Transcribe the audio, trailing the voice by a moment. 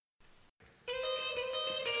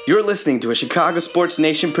You're listening to a Chicago Sports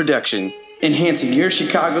Nation production, enhancing your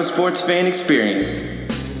Chicago sports fan experience.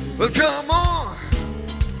 Well, come on,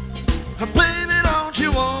 baby, don't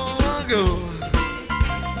you wanna go?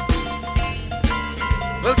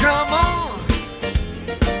 Well, come on,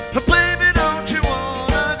 baby, don't you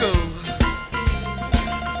wanna go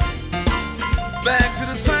back to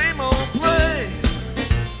the same old place,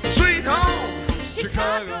 sweet home,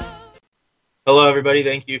 Chicago. Hello, everybody.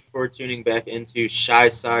 Thank you for tuning back into Chi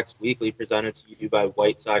Sox Weekly, presented to you by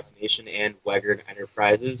White Sox Nation and Weggard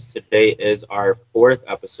Enterprises. Today is our fourth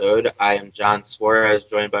episode. I am John Suarez,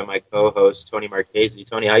 joined by my co-host, Tony Marchese.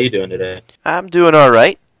 Tony, how you doing today? I'm doing all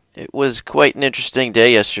right. It was quite an interesting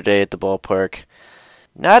day yesterday at the ballpark.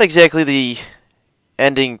 Not exactly the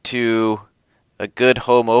ending to a good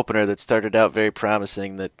home opener that started out very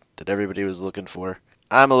promising that everybody was looking for.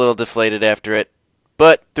 I'm a little deflated after it.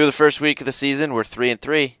 But through the first week of the season, we're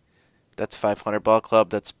 3-3. That's a 500 ball club.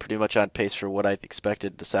 That's pretty much on pace for what I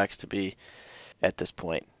expected the Sox to be at this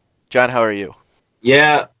point. John, how are you?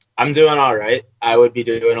 Yeah, I'm doing all right. I would be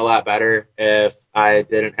doing a lot better if I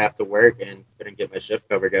didn't have to work and couldn't get my shift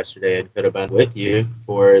covered yesterday and could have been with you.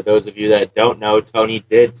 For those of you that don't know, Tony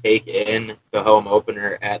did take in the home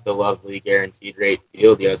opener at the lovely Guaranteed Rate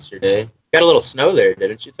Field yesterday. Got a little snow there,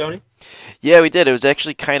 didn't you, Tony? Yeah, we did. It was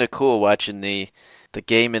actually kind of cool watching the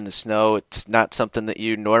game in the snow. It's not something that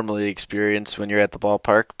you normally experience when you're at the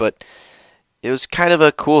ballpark, but it was kind of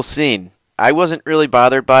a cool scene. I wasn't really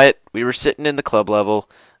bothered by it. We were sitting in the club level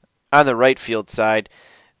on the right field side.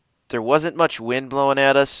 There wasn't much wind blowing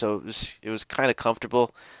at us, so it was kind of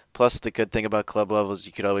comfortable. Plus, the good thing about club level is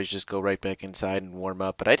you could always just go right back inside and warm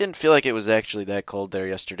up. But I didn't feel like it was actually that cold there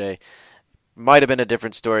yesterday. Might have been a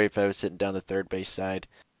different story if I was sitting down the third base side.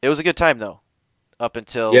 It was a good time, though, up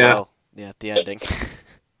until, the ending.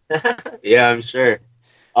 Yeah, I'm sure.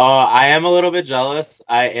 I am a little bit jealous.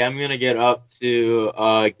 I am going to get up to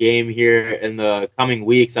a game here in the coming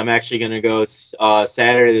weeks. I'm actually going to go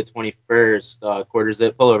Saturday the 21st, quarter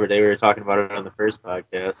zip pullover day. We were talking about it on the first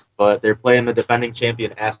podcast. But they're playing the defending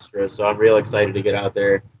champion Astros, so I'm real excited to get out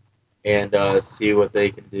there and see what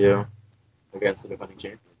they can do against the defending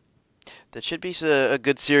champion. That should be a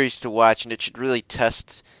good series to watch, and it should really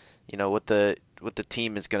test, what the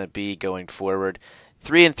team is going to be going forward.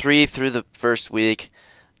 3-3 through the first week.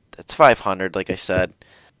 That's 500, like I said.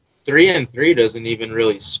 3-3 doesn't even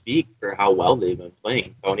really speak for how well they've been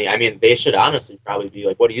playing, Tony. I mean, they should honestly probably be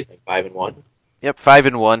like, what do you think, 5-1? Yep,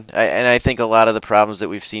 5-1. And I think a lot of the problems that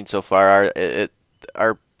we've seen so far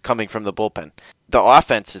are coming from the bullpen. The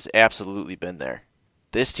offense has absolutely been there.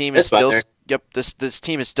 This team is still. Yep, this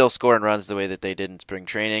team is still scoring runs the way that they did in spring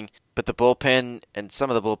training, but the bullpen and some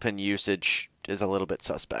of the bullpen usage is a little bit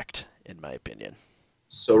suspect, in my opinion.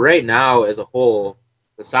 So right now, as a whole,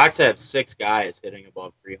 the Sox have 6 guys hitting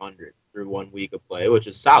above 300 through 1 week of play, which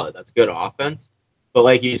is solid. That's good offense. But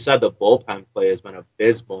like you said, the bullpen play has been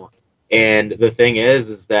abysmal. And the thing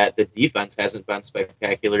is that the defense hasn't been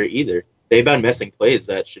spectacular either. They've been missing plays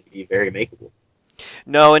that should be very makeable.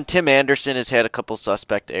 No, and Tim Anderson has had a couple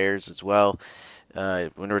suspect errors as well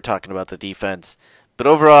when we're talking about the defense. But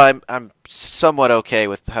overall, I'm somewhat okay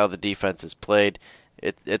with how the defense has played.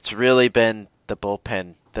 It's really been the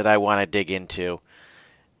bullpen that I want to dig into.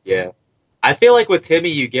 Yeah. I feel like with Timmy,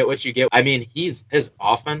 you get what you get. I mean, his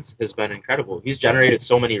offense has been incredible. He's generated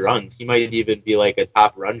so many runs. He might even be like a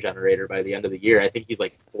top run generator by the end of the year. I think he's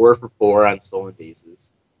like 4 for 4 on stolen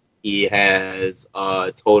bases. He has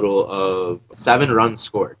a total of 7 runs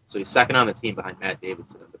scored. So he's second on the team behind Matt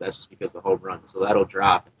Davidson, but that's just because of the home run. So that'll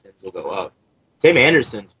drop and Tim's will go up. Tim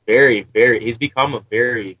Anderson's he's become a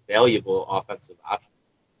very valuable offensive option.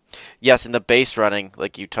 Yes, and the base running,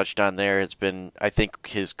 like you touched on there, has been, I think,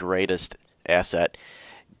 his greatest asset.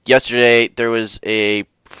 Yesterday, there was a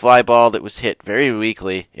fly ball that was hit very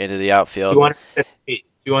weakly into the outfield.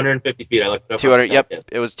 250 feet. I looked it up. 200. Yep,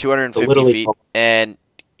 it was 250 feet, close. And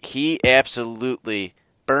he absolutely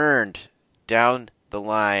burned down the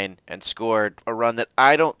line and scored a run that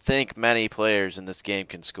I don't think many players in this game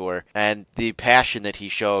can score. And the passion that he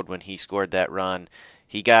showed when he scored that run,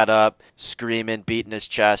 he got up, screaming, beating his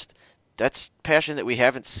chest. That's passion that we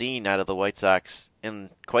haven't seen out of the White Sox in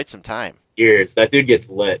quite some time. Years. That dude gets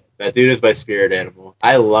lit. That dude is my spirit animal.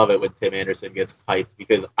 I love it when Tim Anderson gets hyped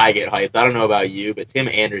because I get hyped. I don't know about you, but Tim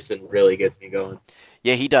Anderson really gets me going.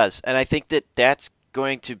 Yeah, he does. And I think that's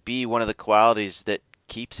going to be one of the qualities that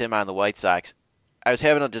keeps him on the White Sox. I was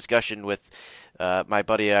having a discussion with my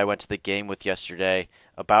buddy I went to the game with yesterday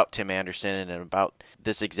about Tim Anderson and about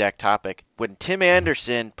this exact topic. When Tim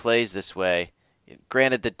Anderson plays this way,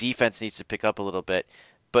 granted the defense needs to pick up a little bit,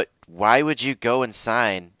 but why would you go and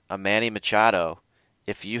sign a Manny Machado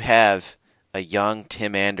if you have a young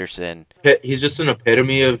Tim Anderson. He's just an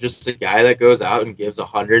epitome of just a guy that goes out and gives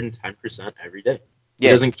 110% every day. He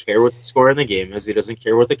Yeah. doesn't care what the score in the game is. He doesn't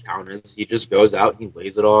care what the count is. He just goes out and he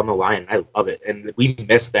lays it all on the line. I love it. And we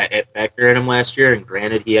missed that it factor in him last year. And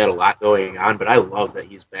granted, he had a lot going on, but I love that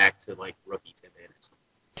he's back to like rookie Tim Anderson.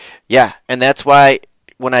 Yeah, and that's why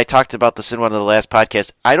when I talked about this in one of the last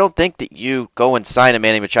podcasts, I don't think that you go and sign a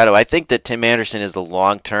Manny Machado. I think that Tim Anderson is the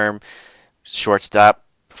long-term shortstop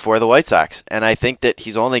for the White Sox, and I think that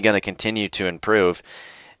he's only going to continue to improve.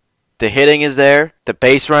 The hitting is there, the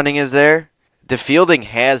base running is there, the fielding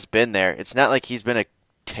has been there. It's not like he's been a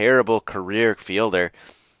terrible career fielder,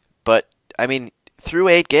 but I mean, through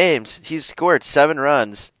 8 games, he's scored 7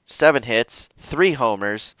 runs, 7 hits, 3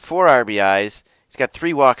 homers, 4 RBIs. He's got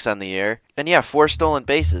 3 walks on the year, and 4 stolen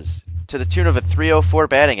bases to the tune of a 304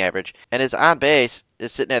 batting average, and his on base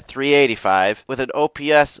is sitting at 385 with an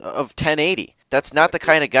OPS of 1080. That's not the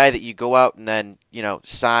kind of guy that you go out and then,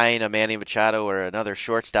 sign a Manny Machado or another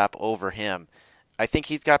shortstop over him. I think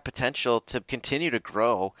he's got potential to continue to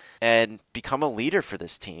grow and become a leader for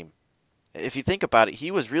this team. If you think about it,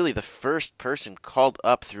 he was really the first person called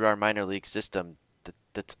up through our minor league system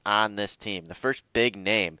that's on this team, the first big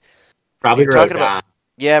name. Probably Rodon.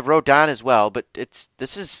 Rodon. Rodon as well, but if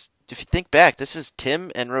you think back, this is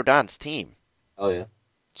Tim and Rodon's team. Oh, yeah.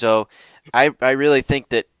 So I really think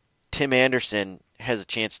that Tim Anderson has a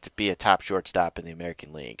chance to be a top shortstop in the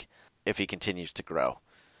American League if he continues to grow.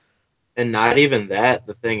 And not even that.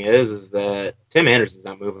 The thing is that Tim Anderson's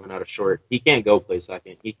not moving out of short. He can't go play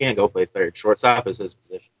second. He can't go play third. Shortstop is his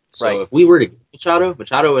position. So Right. if we were to get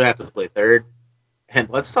Machado would have to play third. And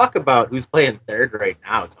let's talk about who's playing third right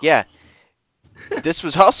now, Tom. Yeah. This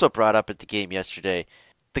was also brought up at the game yesterday.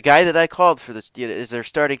 The guy that I called for this is their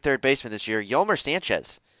starting third baseman this year, Yolmer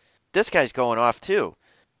Sanchez. This guy's going off too.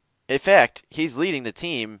 In fact, he's leading the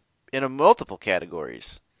team in multiple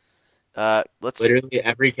categories. Literally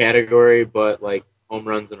every category but like home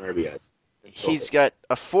runs and RBIs. He's got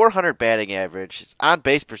a 400 batting average. His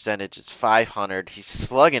on-base percentage is 500. He's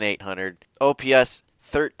slugging 800. OPS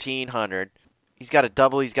 1300. He's got a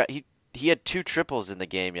double. He had 2 triples in the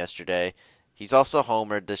game yesterday. He's also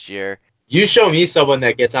homered this year. You show me someone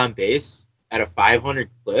that gets on base at a 500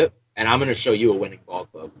 clip, and I'm going to show you a winning ball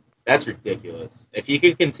club. That's ridiculous. If he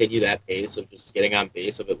could continue that pace of just getting on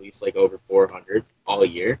base of at least like over 400 all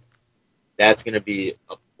year, that's going to be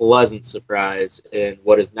a pleasant surprise in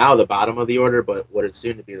what is now the bottom of the order, but what is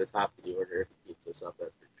soon to be the top of the order if he keeps this up,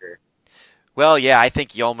 that's for sure. Well, yeah, I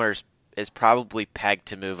think Yolmer is probably pegged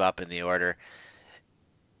to move up in the order.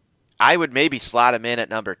 I would maybe slot him in at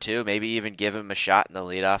number 2, maybe even give him a shot in the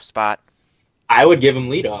leadoff spot. I would give him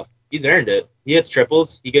leadoff. He's earned it. He hits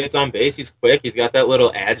triples. He gets on base. He's quick. He's got that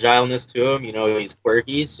little agileness to him. He's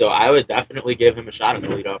quirky. So I would definitely give him a shot in the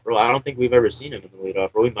leadoff role. I don't think we've ever seen him in the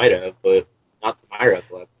leadoff role. We might have, but not to my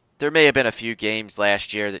recollection. There may have been a few games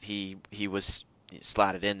last year that he was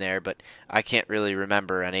slotted in there, but I can't really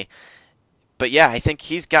remember any. But yeah, I think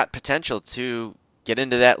he's got potential to get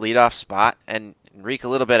into that leadoff spot and wreak a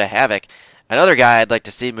little bit of havoc. Another guy I'd like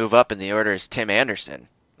to see move up in the order is Tim Anderson,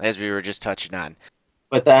 as we were just touching on.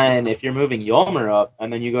 But then if you're moving Yolmer up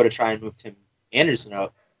and then you go to try and move Tim Anderson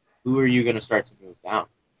up, who are you going to start to move down?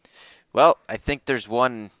 Well, I think there's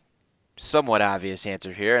one somewhat obvious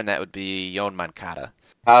answer here, and that would be Yoan Moncada.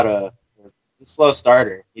 Moncada is a slow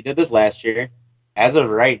starter. He did this last year. As of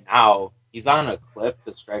right now, he's on a clip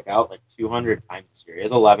to strike out like 200 times this year. He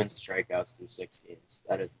has 11 strikeouts through 6 games.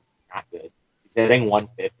 That is not good. He's hitting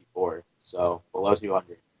 154, so below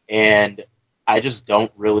 200. And I just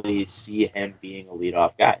don't really see him being a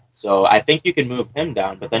leadoff guy. So I think you can move him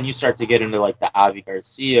down, but then you start to get into like the Avi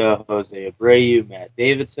Garcia, Jose Abreu, Matt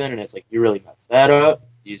Davidson, and it's like you really mess that up.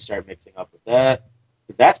 You start mixing up with that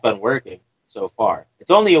because that's been working so far.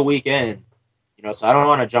 It's only a weekend, so I don't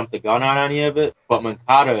want to jump the gun on any of it, but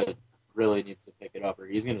Moncada really needs to pick it up or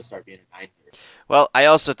he's going to start being a 9 here. Well, I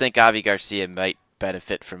also think Avi Garcia might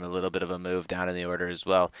benefit from a little bit of a move down in the order as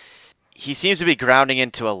well. He seems to be grounding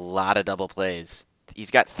into a lot of double plays.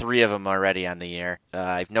 He's got 3 of them already on the year.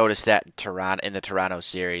 I've noticed that in the Toronto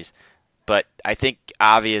series. But I think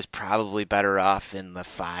Avi is probably better off in the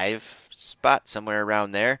 5 spot, somewhere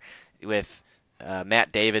around there, with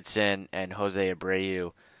Matt Davidson and Jose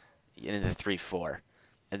Abreu in the 3-4,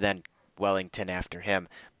 and then Wellington after him.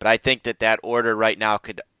 But I think that order right now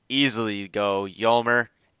could easily go Yolmer,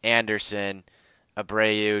 Anderson,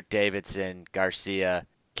 Abreu, Davidson, Garcia,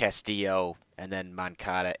 Castillo, and then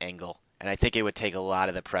Moncada, Engel. And I think it would take a lot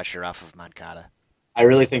of the pressure off of Moncada. I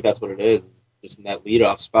really think that's what it is just in that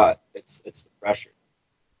leadoff spot. It's the pressure.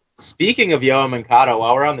 Speaking of Yoan Moncada,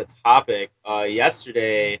 while we're on the topic,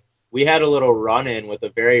 yesterday we had a little run-in with a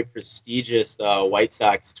very prestigious White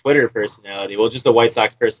Sox Twitter personality. Well, just a White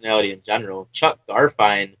Sox personality in general. Chuck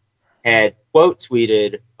Garfien had quote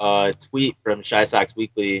tweeted a tweet from Shy Sox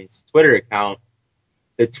Weekly's Twitter account.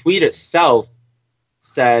 The tweet itself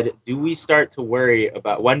said, when do we start to worry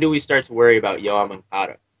about Yoan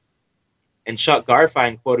Moncada? And Chuck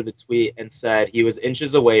Garfien quoted the tweet and said he was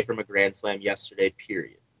inches away from a grand slam yesterday,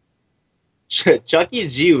 period. Chucky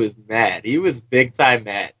G was mad. He was big time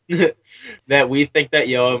mad that we think that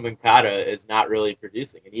Yoan Moncada is not really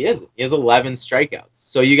producing. And he isn't. He has 11 strikeouts.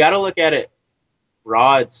 So you got to look at it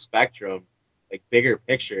broad spectrum, like bigger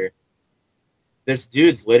picture. This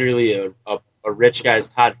dude's literally a rich guy's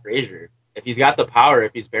Todd Frazier. If he's got the power,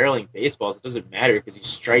 if he's barreling baseballs, it doesn't matter because he's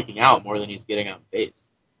striking out more than he's getting on base.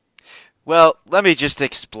 Well, let me just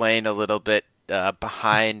explain a little bit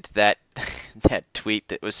behind that that tweet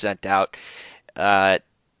that was sent out.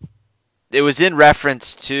 It was in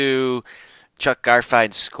reference to Chuck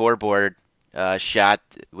Garfien's scoreboard shot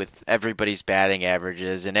with everybody's batting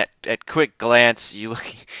averages, and at quick glance, you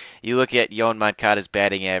look at Yoan Moncada's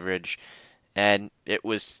batting average, and it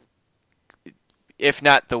was, if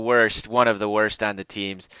not the worst, one of the worst on the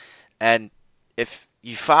teams. And if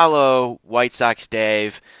you follow White Sox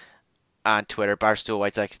Dave on Twitter, Barstool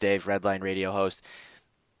White Sox Dave, Redline radio host,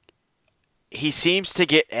 he seems to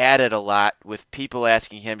get added a lot with people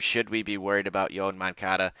asking him, should we be worried about Yoan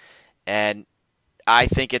Moncada? And I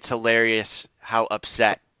think it's hilarious how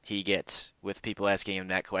upset he gets with people asking him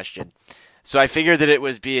that question. So I figured that it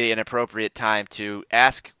would be an appropriate time to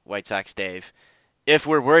ask White Sox Dave if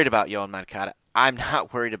we're worried about Yoan Moncada. I'm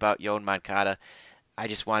not worried about Yoan Moncada. I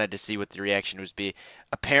just wanted to see what the reaction would be.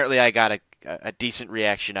 Apparently I got a decent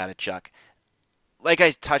reaction out of Chuck. Like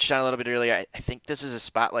I touched on a little bit earlier, I think this is a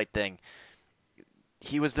spotlight thing.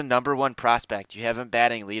 He was the number one prospect. You have him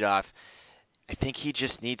batting leadoff. I think he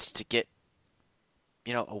just needs to get,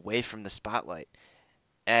 away from the spotlight.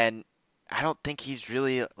 And I don't think he's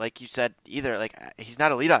really, like you said, either. Like, he's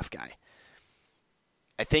not a leadoff guy.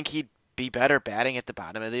 I think he'd be better batting at the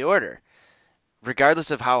bottom of the order. Regardless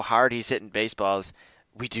of how hard he's hitting baseballs,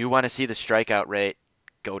 we do want to see the strikeout rate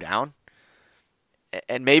go down.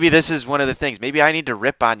 And maybe this is one of the things. Maybe I need to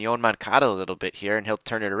rip on Yoan Moncada a little bit here, and he'll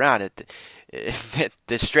turn it around.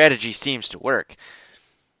 This strategy seems to work.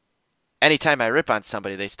 Anytime I rip on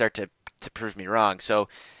somebody, they start to prove me wrong. So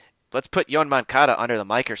let's put Yoan Moncada under the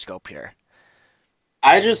microscope here.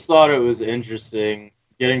 I just thought it was interesting,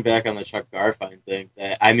 getting back on the Chuck Garfien thing,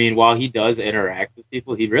 that, while he does interact with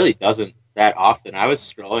people, he really doesn't that often. I was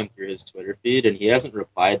scrolling through his Twitter feed, and he hasn't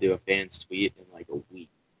replied to a fan's tweet in like a week.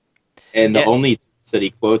 And the only tweets that he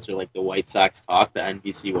quotes are like the White Sox Talk, the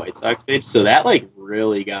NBC White Sox page. So that like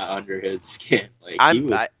really got under his skin. Like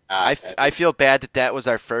I feel bad that was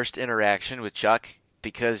our first interaction with Chuck,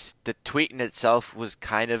 because the tweet in itself was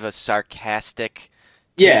kind of a sarcastic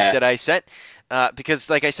tweet that I sent. Because,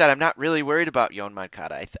 like I said, I'm not really worried about Yoan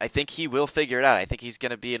Moncada. I think he will figure it out. I think he's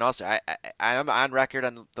going to be an all-star. I'm on record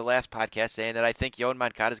on the last podcast saying that I think Yoan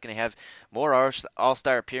Moncada is going to have more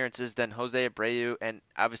all-star appearances than Jose Abreu and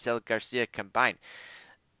Avisail Garcia combined.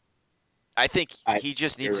 I think he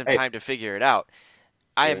just needs some time to figure it out.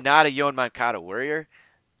 I am not a Yoan Moncada worrier.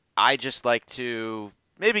 I just like to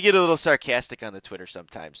maybe get a little sarcastic on the Twitter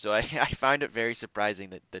sometimes. So I find it very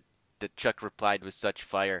surprising that Chuck replied with such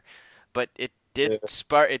fire. But it did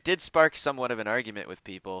spark somewhat of an argument with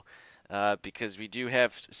people, because we do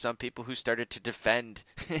have some people who started to defend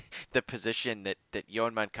the position that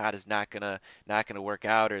Yoan Moncada is not gonna work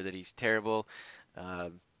out, or that he's terrible.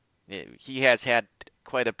 He has had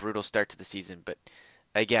quite a brutal start to the season, but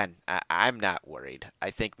again, I'm not worried. I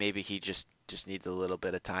think maybe he just needs a little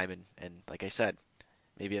bit of time, and like I said,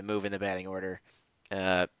 maybe a move in the batting order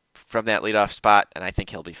from that leadoff spot, and I think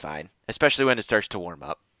he'll be fine, especially when it starts to warm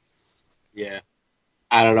up. Yeah.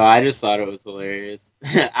 I don't know. I just thought it was hilarious.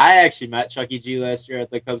 I actually met Chucky G last year at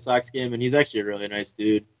the Cubs Sox game, and he's actually a really nice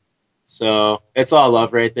dude. So it's all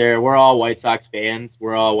love right there. We're all White Sox fans.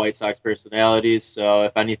 We're all White Sox personalities. So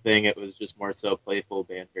if anything, it was just more so playful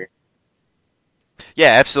banter.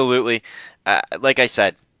 Yeah, absolutely. Like I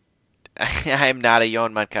said, I'm not a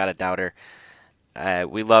Yoan Moncada doubter.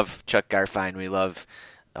 We love Chuck Garfien. We love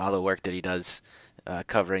all the work that he does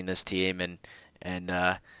covering this team, and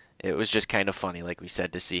it was just kind of funny, like we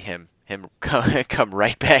said, to see him come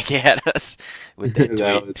right back at us with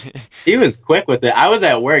that tweet. He was quick with it. I was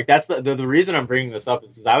at work. That's the reason I'm bringing this up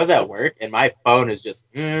is because I was at work and my phone is just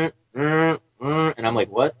and I'm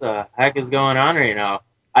like, what the heck is going on right now?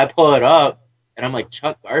 I pull it up and I'm like,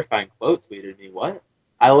 Chuck Garfien quote tweeted me. What?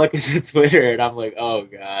 I look at the Twitter and I'm like, oh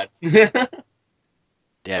god.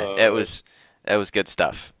 Yeah, that was good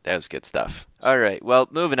stuff. That was good stuff. All right, well,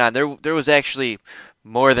 moving on. There was actually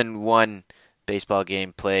more than one baseball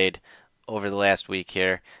game played over the last week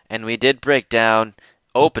here, and we did break down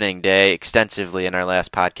opening day extensively in our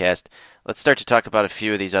last podcast. Let's start to talk about a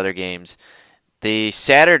few of these other games. The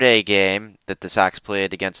Saturday game that the Sox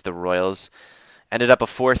played against the Royals ended up a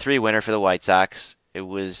 4-3 winner for the White Sox. It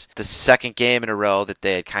was the second game in a row that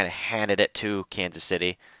they had kind of handed it to Kansas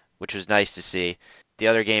City, which was nice to see. The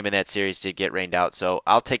other game in that series did get rained out, so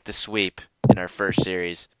I'll take the sweep in our first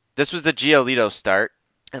series. This was the Giolito start,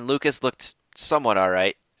 and Lucas looked somewhat all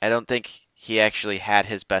right. I don't think he actually had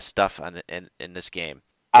his best stuff in this game.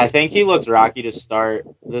 I think he looked rocky to start.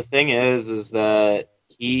 The thing is that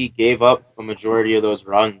he gave up a majority of those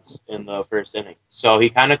runs in the first inning. So he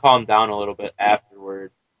kind of calmed down a little bit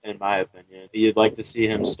afterward, in my opinion. You'd like to see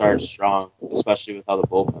him start strong, especially with how the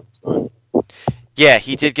bullpen's going. Yeah,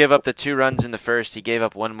 he did give up the 2 runs in the first. He gave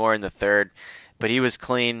up 1 more in the third, but he was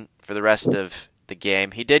clean for the rest of the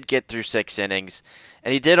game. He did get through 6 innings,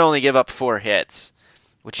 and he did only give up 4 hits.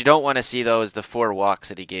 What you don't want to see, though, is the 4 walks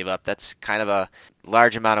that he gave up. That's kind of a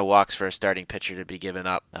large amount of walks for a starting pitcher to be given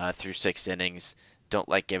up through 6 innings. Don't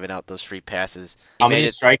like giving out those free passes. How many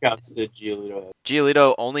strikeouts did Giolito have?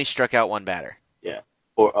 Giolito only struck out 1 batter. Yeah,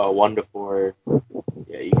 1 to 4.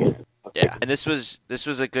 Yeah, you can. Yeah, and this was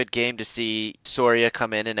a good game to see Soria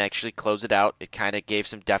come in and actually close it out. It kind of gave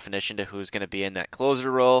some definition to who's going to be in that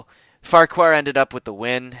closer role. Farquhar ended up with the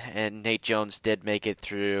win, and Nate Jones did make it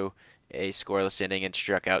through a scoreless inning and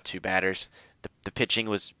struck out 2 batters. The pitching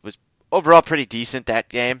was overall pretty decent that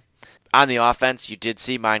game. On the offense, you did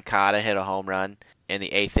see Moncada hit a home run in the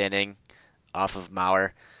 8th inning off of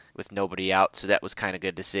Mauer with nobody out, so that was kind of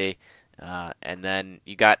good to see. And then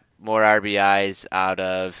you got more RBIs out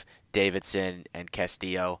of Davidson and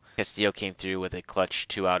Castillo. Castillo came through with a clutch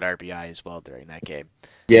 2-out RBI as well during that game.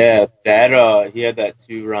 Yeah, he had that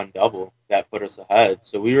 2-run double that put us ahead.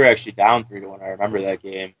 So we were actually down 3-1. I remember that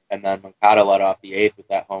game. And then Moncada led off the 8th with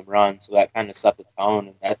that home run. So that kind of set the tone.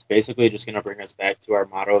 And that's basically just going to bring us back to our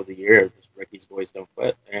motto of the year. Just Ricky's boys don't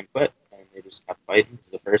quit. They didn't quit. And they just kept fighting.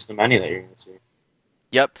 It's the first of many that you're going to see.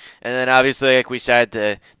 Yep. And then obviously, like we said,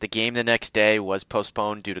 the game the next day was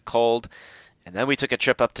postponed due to cold. And then we took a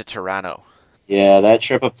trip up to Toronto. Yeah, that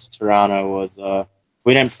trip up to Toronto was, if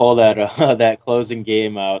we didn't pull that that closing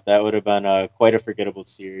game out, that would have been quite a forgettable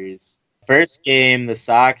series. First game, the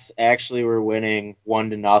Sox actually were winning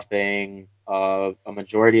 1-0 a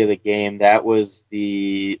majority of the game. That was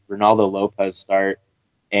the Ronaldo Lopez start,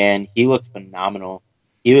 and he looked phenomenal.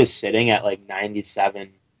 He was sitting at like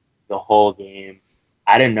 97 the whole game.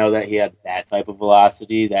 I didn't know that he had that type of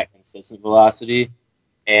velocity, that consistent velocity,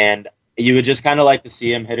 and you would just kind of like to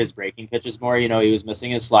see him hit his breaking pitches more. You know, he was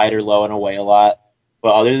missing his slider low and away a lot.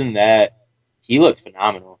 But other than that, he looked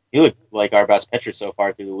phenomenal. He looked like our best pitcher so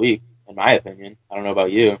far through the week, in my opinion. I don't know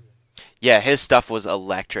about you. Yeah, his stuff was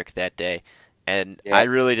electric that day. And I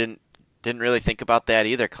really didn't really think about that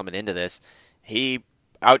either coming into this. He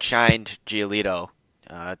outshined Giolito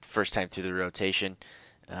the first time through the rotation.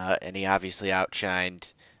 And he obviously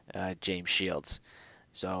outshined James Shields.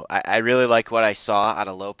 So I really like what I saw out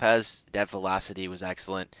of Lopez. That velocity was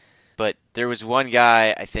excellent. But there was one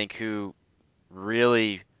guy, I think, who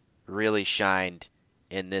really, really shined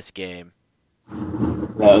in this game.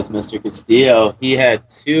 That was Mr. Castillo. He had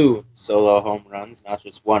 2 solo home runs, not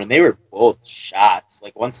just one. And they were both shots.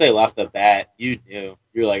 Like, once they left the bat, you knew.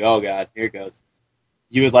 You were like, oh, God, here it goes.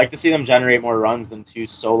 You would like to see them generate more runs than 2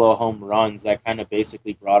 solo home runs. That kind of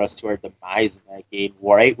basically brought us to our demise in that game.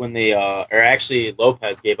 Right when they,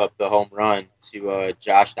 Lopez gave up the home run to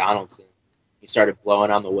Josh Donaldson. He started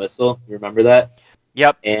blowing on the whistle. You remember that?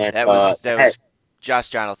 Yep. And that was Josh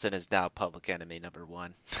Donaldson is now public enemy number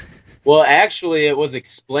 1. Well, actually, it was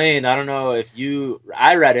explained. I don't know if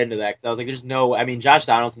I read into that because I was like, Josh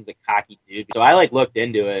Donaldson's a cocky dude. So I looked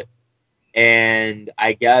into it, and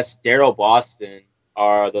I guess Daryl Boston,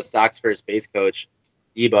 the Sox first base coach,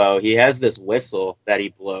 Debo, he has this whistle that he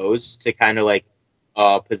blows to kind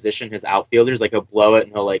of position his outfielders. Like, he'll blow it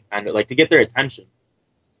and he'll kind of to get their attention.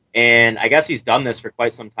 And I guess he's done this for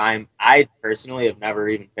quite some time. I personally have never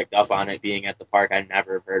even picked up on it being at the park. I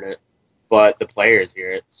never have heard it, but the players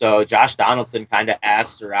hear it. So Josh Donaldson kind of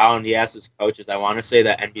asked around. He asked his coaches. I want to say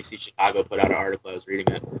that NBC Chicago put out an article. I was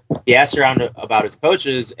reading it. He asked around about his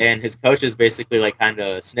coaches, and his coaches basically kind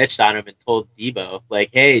of snitched on him and told Debo,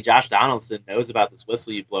 hey, Josh Donaldson knows about this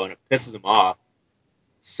whistle you blow, and it pisses him off.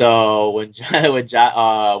 So when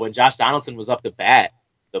Josh Donaldson was up to bat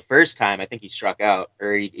the first time, I think he struck out,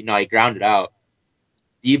 or he grounded out.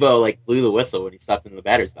 Debo like blew the whistle when he stepped into the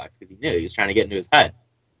batter's box because he knew he was trying to get into his head.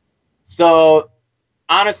 So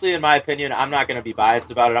honestly, in my opinion, I'm not going to be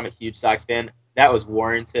biased about it. I'm a huge Sox fan. That was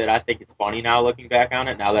warranted. I think it's funny now looking back on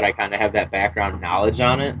it, now that I kind of have that background knowledge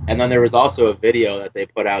on it. And then there was also a video that they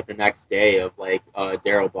put out the next day of like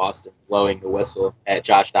Daryl Boston blowing the whistle at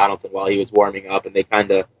Josh Donaldson while he was warming up, and they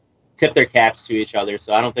kind of tipped their caps to each other.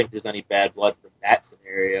 So I don't think there's any bad blood from that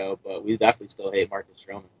scenario, but we definitely still hate Marcus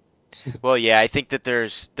Stroman. Well, yeah, I think that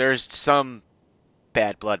there's some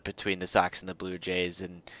bad blood between the Sox and the Blue Jays,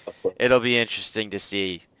 and it'll be interesting to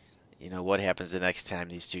see, what happens the next time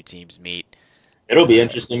these two teams meet. It'll be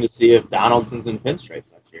interesting to see if Donaldson's in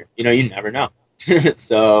pinstripes next year. You never know.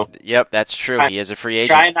 So. Yep, that's true. He is a free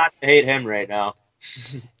agent. Try not to hate him right now.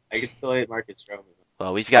 I can still hate Marcus Stroman.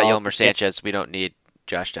 Well, we've got Yolmer Sanchez. We don't need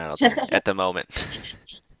Josh Donaldson at the moment.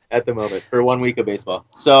 At the moment, for 1 week of baseball.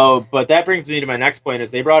 So, but that brings me to my next point,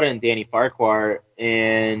 is they brought in Danny Farquhar,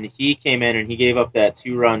 and he came in and he gave up that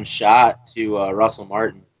 2-run shot to Russell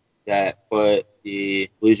Martin that put the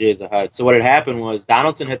Blue Jays ahead. So what had happened was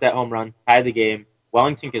Donaldson hit that home run, tied the game.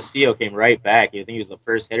 Wellington Castillo came right back. I think he was the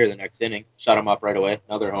first hitter the next inning, shut him up right away,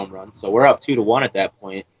 another home run. So we're up 2-1 at that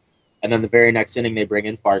point. And then the very next inning, they bring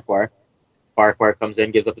in Farquhar. Farquhar comes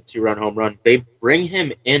in, gives up a 2-run home run. They bring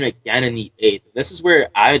him in again in the 8th. This is where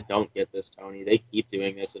I don't get this, Tony. They keep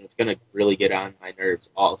doing this, and it's going to really get on my nerves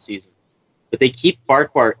all season. But they keep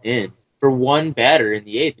Farquhar in for one batter in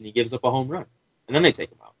the 8th, and he gives up a home run. And then they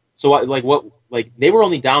take him out. So, they were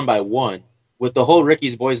only down by 1. With the whole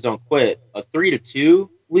Ricky's Boys Don't Quit, a 3-2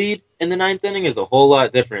 lead in the 9th inning is a whole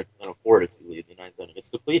lot different than a 4-2 lead in the 9th inning. It's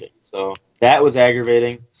depleting. So that was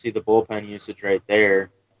aggravating. See the bullpen usage right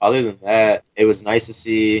there. Other than that, it was nice to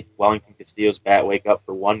see Wellington Castillo's bat wake up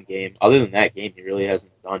for one game. Other than that game, he really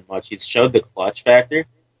hasn't done much. He's showed the clutch factor,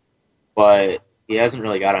 but he hasn't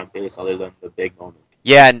really got on base other than the big moment.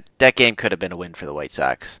 Yeah, and that game could have been a win for the White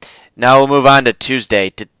Sox. Now we'll move on to Tuesday.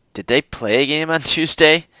 Did they play a game on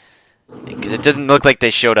Tuesday? Because it didn't look like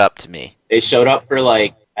they showed up to me. They showed up for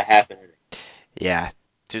like a half an inning. Yeah,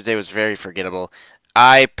 Tuesday was very forgettable.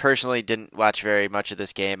 I personally didn't watch very much of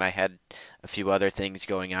this game. I had a few other things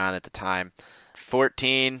going on at the time.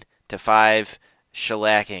 14-5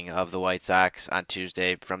 shellacking of the White Sox on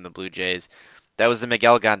Tuesday from the Blue Jays. That was the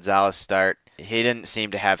Miguel Gonzalez start. He didn't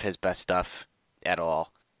seem to have his best stuff at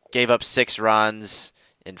all. Gave up 6 runs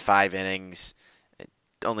in 5 innings.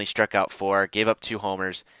 Only struck out 4. Gave up 2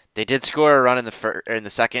 homers. They did score a run in the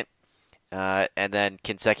second, and then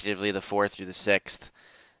consecutively the 4th through the 6th.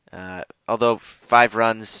 Although 5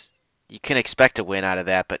 runs, you can expect a win out of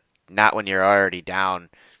that, but not when you're already down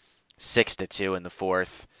 6-2 in the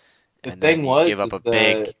 4th. The thing was, give up a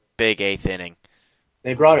big 8th inning.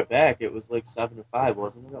 They brought it back. It was like 7-5,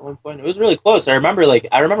 wasn't it, at one point? It was really close. I remember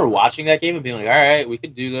watching that game and being like, all right, we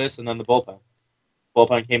could do this, and then the bullpen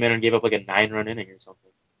came in and gave up like a 9-run inning or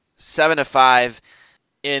something. 7-5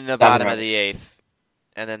 in the bottom of the 8th,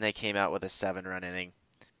 and then they came out with a 7-run inning.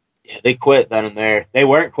 Yeah, they quit then and there. They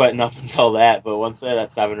weren't quitting up until that, but once that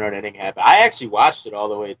 7-run inning happened, I actually watched it all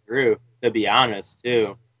the way through, to be honest,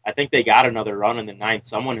 too. I think they got another run in the 9th.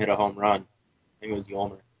 Someone hit a home run. I think it was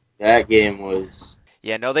Yolmer. That game was...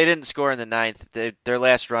 Yeah, no, they didn't score in the 9th. Their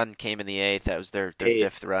last run came in the 8th. That was their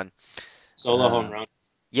 5th run. Solo home run.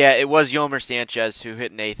 Yeah, it was Yolmer Sanchez who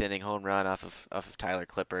hit an 8th inning home run off of Tyler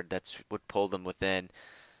Clippard. That's what pulled them within.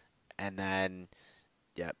 And then,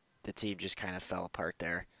 yeah, the team just kind of fell apart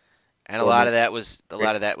there. And a lot of that was the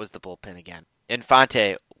bullpen again.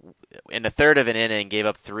 Infante, in the 3rd of an inning, gave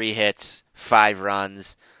up 3 hits, 5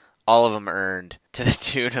 runs, all of them earned, to the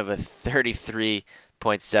tune of a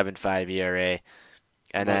 33.75 ERA.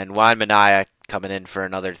 And then Juan Minaya coming in for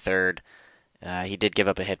another 3rd. He did give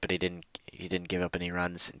up a hit, but he didn't give up any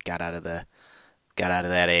runs and got out of that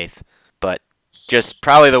 8th. But just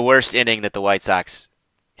probably the worst inning that the White Sox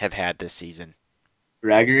have had this season.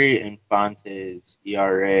 Gregory Infante's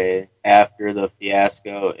ERA after the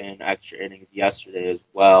fiasco in extra innings yesterday as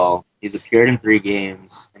well. He's appeared in 3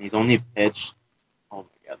 games, and he's only pitched... Oh my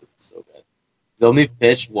God, this is so bad. He's only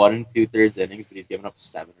pitched 1 2/3 innings, but he's given up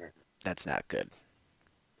 7 earned. That's not good.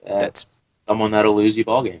 That's someone that'll lose you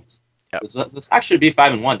ball games. Yep. The Sox should be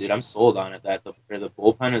 5-1, dude. I'm sold on it. That the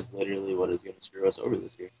bullpen is literally what is going to screw us over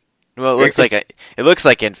this year. Well, it looks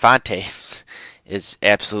like Infante is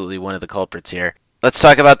absolutely one of the culprits here. Let's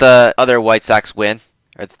talk about the other White Sox win,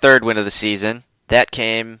 or the 3rd win of the season. That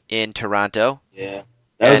came in Toronto. Yeah,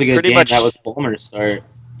 that was a good game. That was Fulmer's start.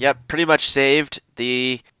 Yep, pretty much saved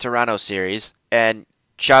the Toronto series. And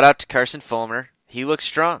shout out to Carson Fulmer. He looks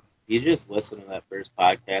strong. he just listened to that first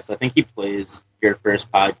podcast. I think he plays your first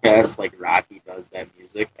podcast like Rocky does that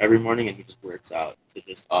music every morning, and he just works out to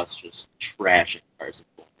just us just trashing Carson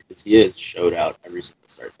Palmer because he is showed out every single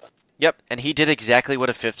start time. Yep, and he did exactly what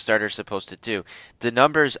a fifth starter is supposed to do. The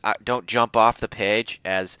numbers don't jump off the page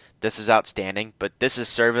as this is outstanding, but this is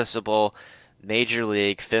serviceable major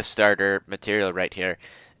league fifth starter material right here.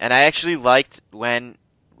 And I actually liked when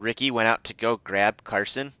Ricky went out to go grab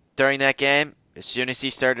Carson during that game. As soon as he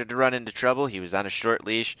started to run into trouble, he was on a short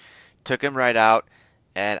leash, took him right out,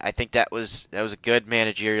 and I think that was a good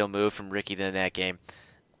managerial move from Ricky in that game.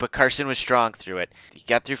 But Carson was strong through it. He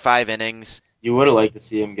got through 5 innings. You would have liked to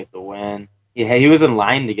see him get the win. Yeah, he was in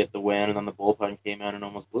line to get the win, and then the bullpen came in and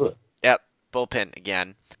almost blew it. Yep, bullpen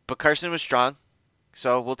again. But Carson was strong,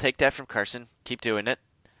 so we'll take that from Carson. Keep doing it.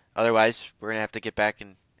 Otherwise, we're going to have to get back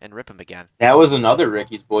and rip him again. That was another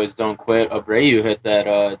Ricky's Boys Don't Quit. Abreu hit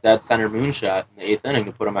that dead center moonshot in the 8th inning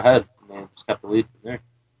to put him ahead, and they just kept the lead from there.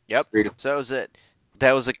 Yep, so that was it.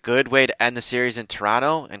 That was a good way to end the series in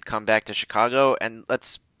Toronto and come back to Chicago, and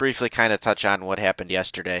let's briefly kind of touch on what happened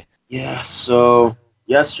yesterday. Yeah, so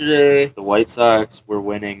yesterday the White Sox were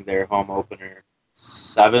winning their home opener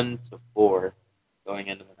 7-4 going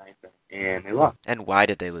into the 9th inning, and they lost. And why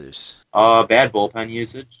did they lose? Bad bullpen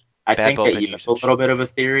usage. I think that you have a little bit of a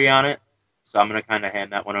theory on it, so I'm going to kind of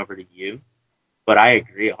hand that one over to you. But I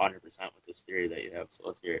agree 100% with this theory that you have, so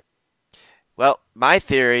let's hear it. Well, my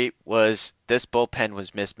theory was this bullpen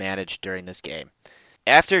was mismanaged during this game.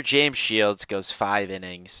 After James Shields goes 5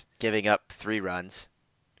 innings, giving up 3 runs,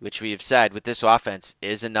 which we have said with this offense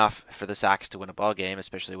is enough for the Sox to win a ball game,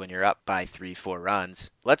 especially when you're up by 3-4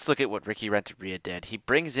 runs. Let's look at what Ricky Renteria did. He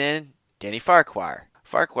brings in Danny Farquhar.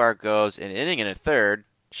 Farquhar goes an inning and a third,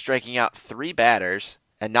 striking out 3 batters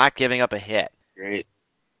and not giving up a hit. Great.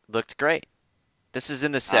 Looked great. This is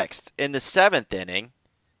in the 6th. In the 7th inning,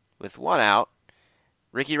 with 1 out,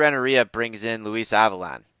 Ricky Renteria brings in Luis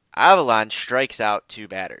Avilan. Avilan strikes out 2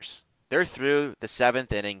 batters. They're through the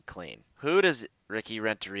 7th inning clean. Who does Ricky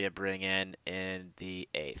Renteria bring in the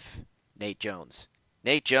 8th? Nate Jones.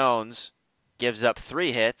 Nate Jones gives up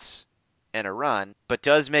 3 hits and a run, but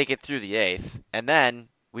does make it through the 8th. And then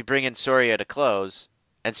we bring in Soria to close,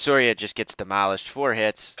 and Soria just gets demolished. 4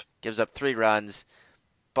 hits, gives up 3 runs.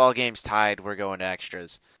 Ball game's tied. We're going to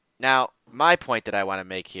extras. Now, my point that I want to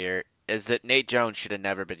make here is that Nate Jones should have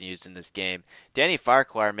never been used in this game. Danny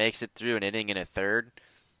Farquhar makes it through an inning and a third,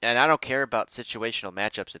 and I don't care about situational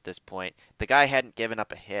matchups at this point. The guy hadn't given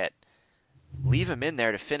up a hit. Leave him in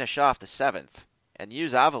there to finish off the 7th and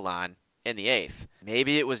use Avilan in the 8th.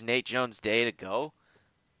 Maybe it was Nate Jones' day to go,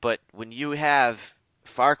 but when you have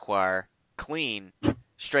Farquhar clean,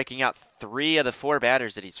 striking out 3 of the 4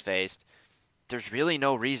 batters that he's faced, there's really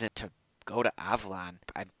no reason to go to Avilan.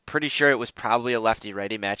 I'm pretty sure it was probably a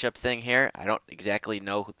lefty-righty matchup thing here. I don't exactly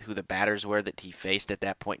know who the batters were that he faced at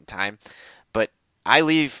that point in time, but I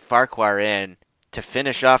leave Farquhar in to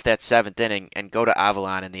finish off that 7th inning and go to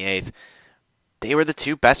Avilan in the 8th. They were the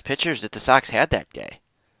 2 best pitchers that the Sox had that day.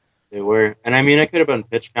 They were. And I mean, it could have been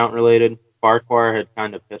pitch count related. Farquhar had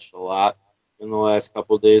kind of pitched a lot in the last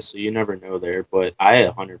couple of days, so you never know there. But I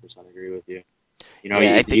 100% agree with you. You know,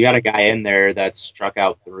 you got a guy in there that struck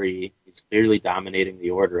out 3. He's clearly dominating the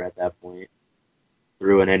order at that point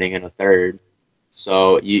through an inning and a third.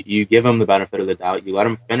 So you give him the benefit of the doubt. You let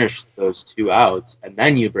him finish those 2 outs, and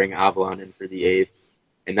then you bring Avilan in for the 8th.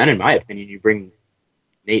 And then, in my opinion, you bring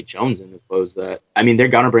Nate Jones in to close that. I mean, they're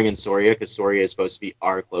going to bring in Soria because Soria is supposed to be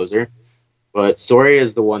our closer. But Soria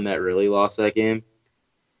is the one that really lost that game.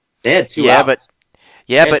 They had 2 outs.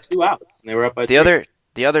 They had 2 outs, and they were up by 3.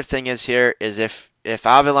 The other thing is here is if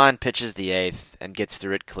Avilan pitches the 8th and gets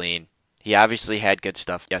through it clean, he obviously had good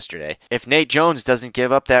stuff yesterday. If Nate Jones doesn't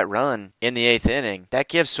give up that run in the 8th inning, that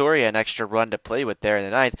gives Soria an extra run to play with there in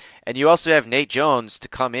the 9th. And you also have Nate Jones to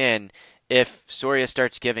come in if Soria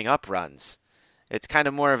starts giving up runs. It's kind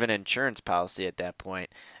of more of an insurance policy at that point.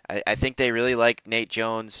 I think they really like Nate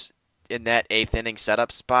Jones in that 8th inning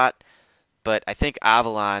setup spot, but I think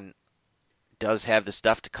Avilan does have the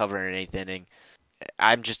stuff to cover an 8th inning.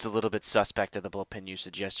 I'm just a little bit suspect of the bullpen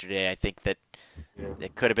usage yesterday. I think that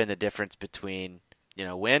it could have been the difference between,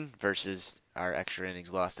 win versus our extra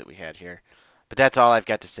innings loss that we had here. But that's all I've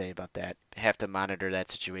got to say about that. Have to monitor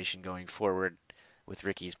that situation going forward with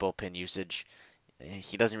Ricky's bullpen usage.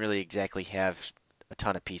 He doesn't really exactly have a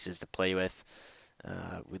ton of pieces to play with.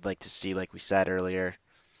 We'd like to see, like we said earlier,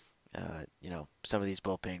 some of these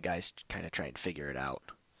bullpen guys kind of try and figure it out.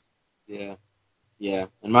 Yeah.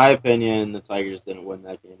 In my opinion, the Tigers didn't win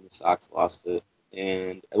that game. The Sox lost it.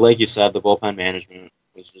 And like you said, the bullpen management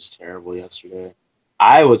was just terrible yesterday.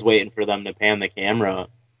 I was waiting for them to pan the camera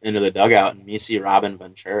into the dugout and me see Robin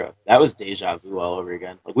Ventura. That was deja vu all over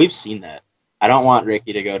again. Like, we've seen that. I don't want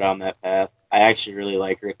Ricky to go down that path. I actually really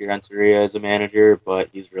like Ricky Renteria as a manager, but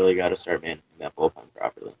he's really got to start managing that bullpen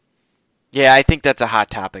properly. Yeah, I think that's a hot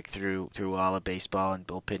topic through all of baseball and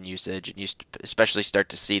bullpen usage, and you especially start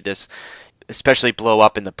to see this, especially blow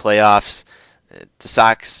up in the playoffs. The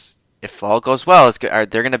Sox, if all goes well, they're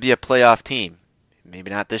going to be a playoff team. Maybe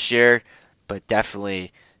not this year, but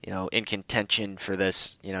definitely, in contention for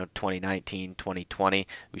this, 2019, 2020.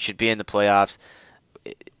 We should be in the playoffs.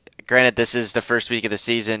 Granted, this is the first week of the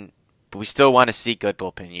season, but we still want to see good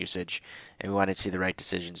bullpen usage, and we want to see the right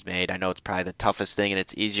decisions made. I know it's probably the toughest thing, and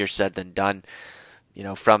it's easier said than done,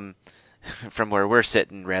 from where we're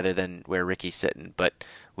sitting rather than where Ricky's sitting. But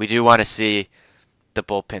we do want to see the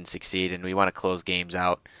bullpen succeed, and we want to close games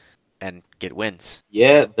out and get wins.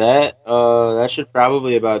 Yeah, that should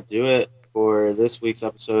probably about do it for this week's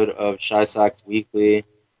episode of Chi Sox Weekly.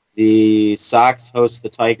 The Sox host the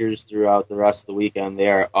Tigers throughout the rest of the weekend. They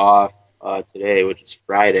are off today, which is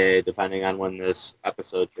Friday, depending on when this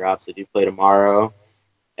episode drops. They do play tomorrow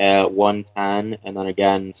at 1:10, and then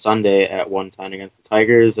again Sunday at 1:10 against the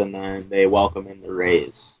Tigers, and then they welcome in the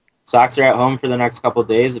Rays. Sox are at home for the next couple of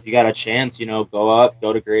days. If you got a chance, go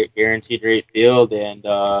to Guaranteed Rate Field and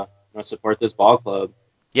support this ball club.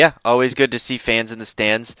 Yeah, always good to see fans in the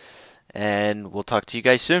stands, and we'll talk to you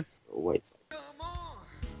guys soon. Wait. Come on.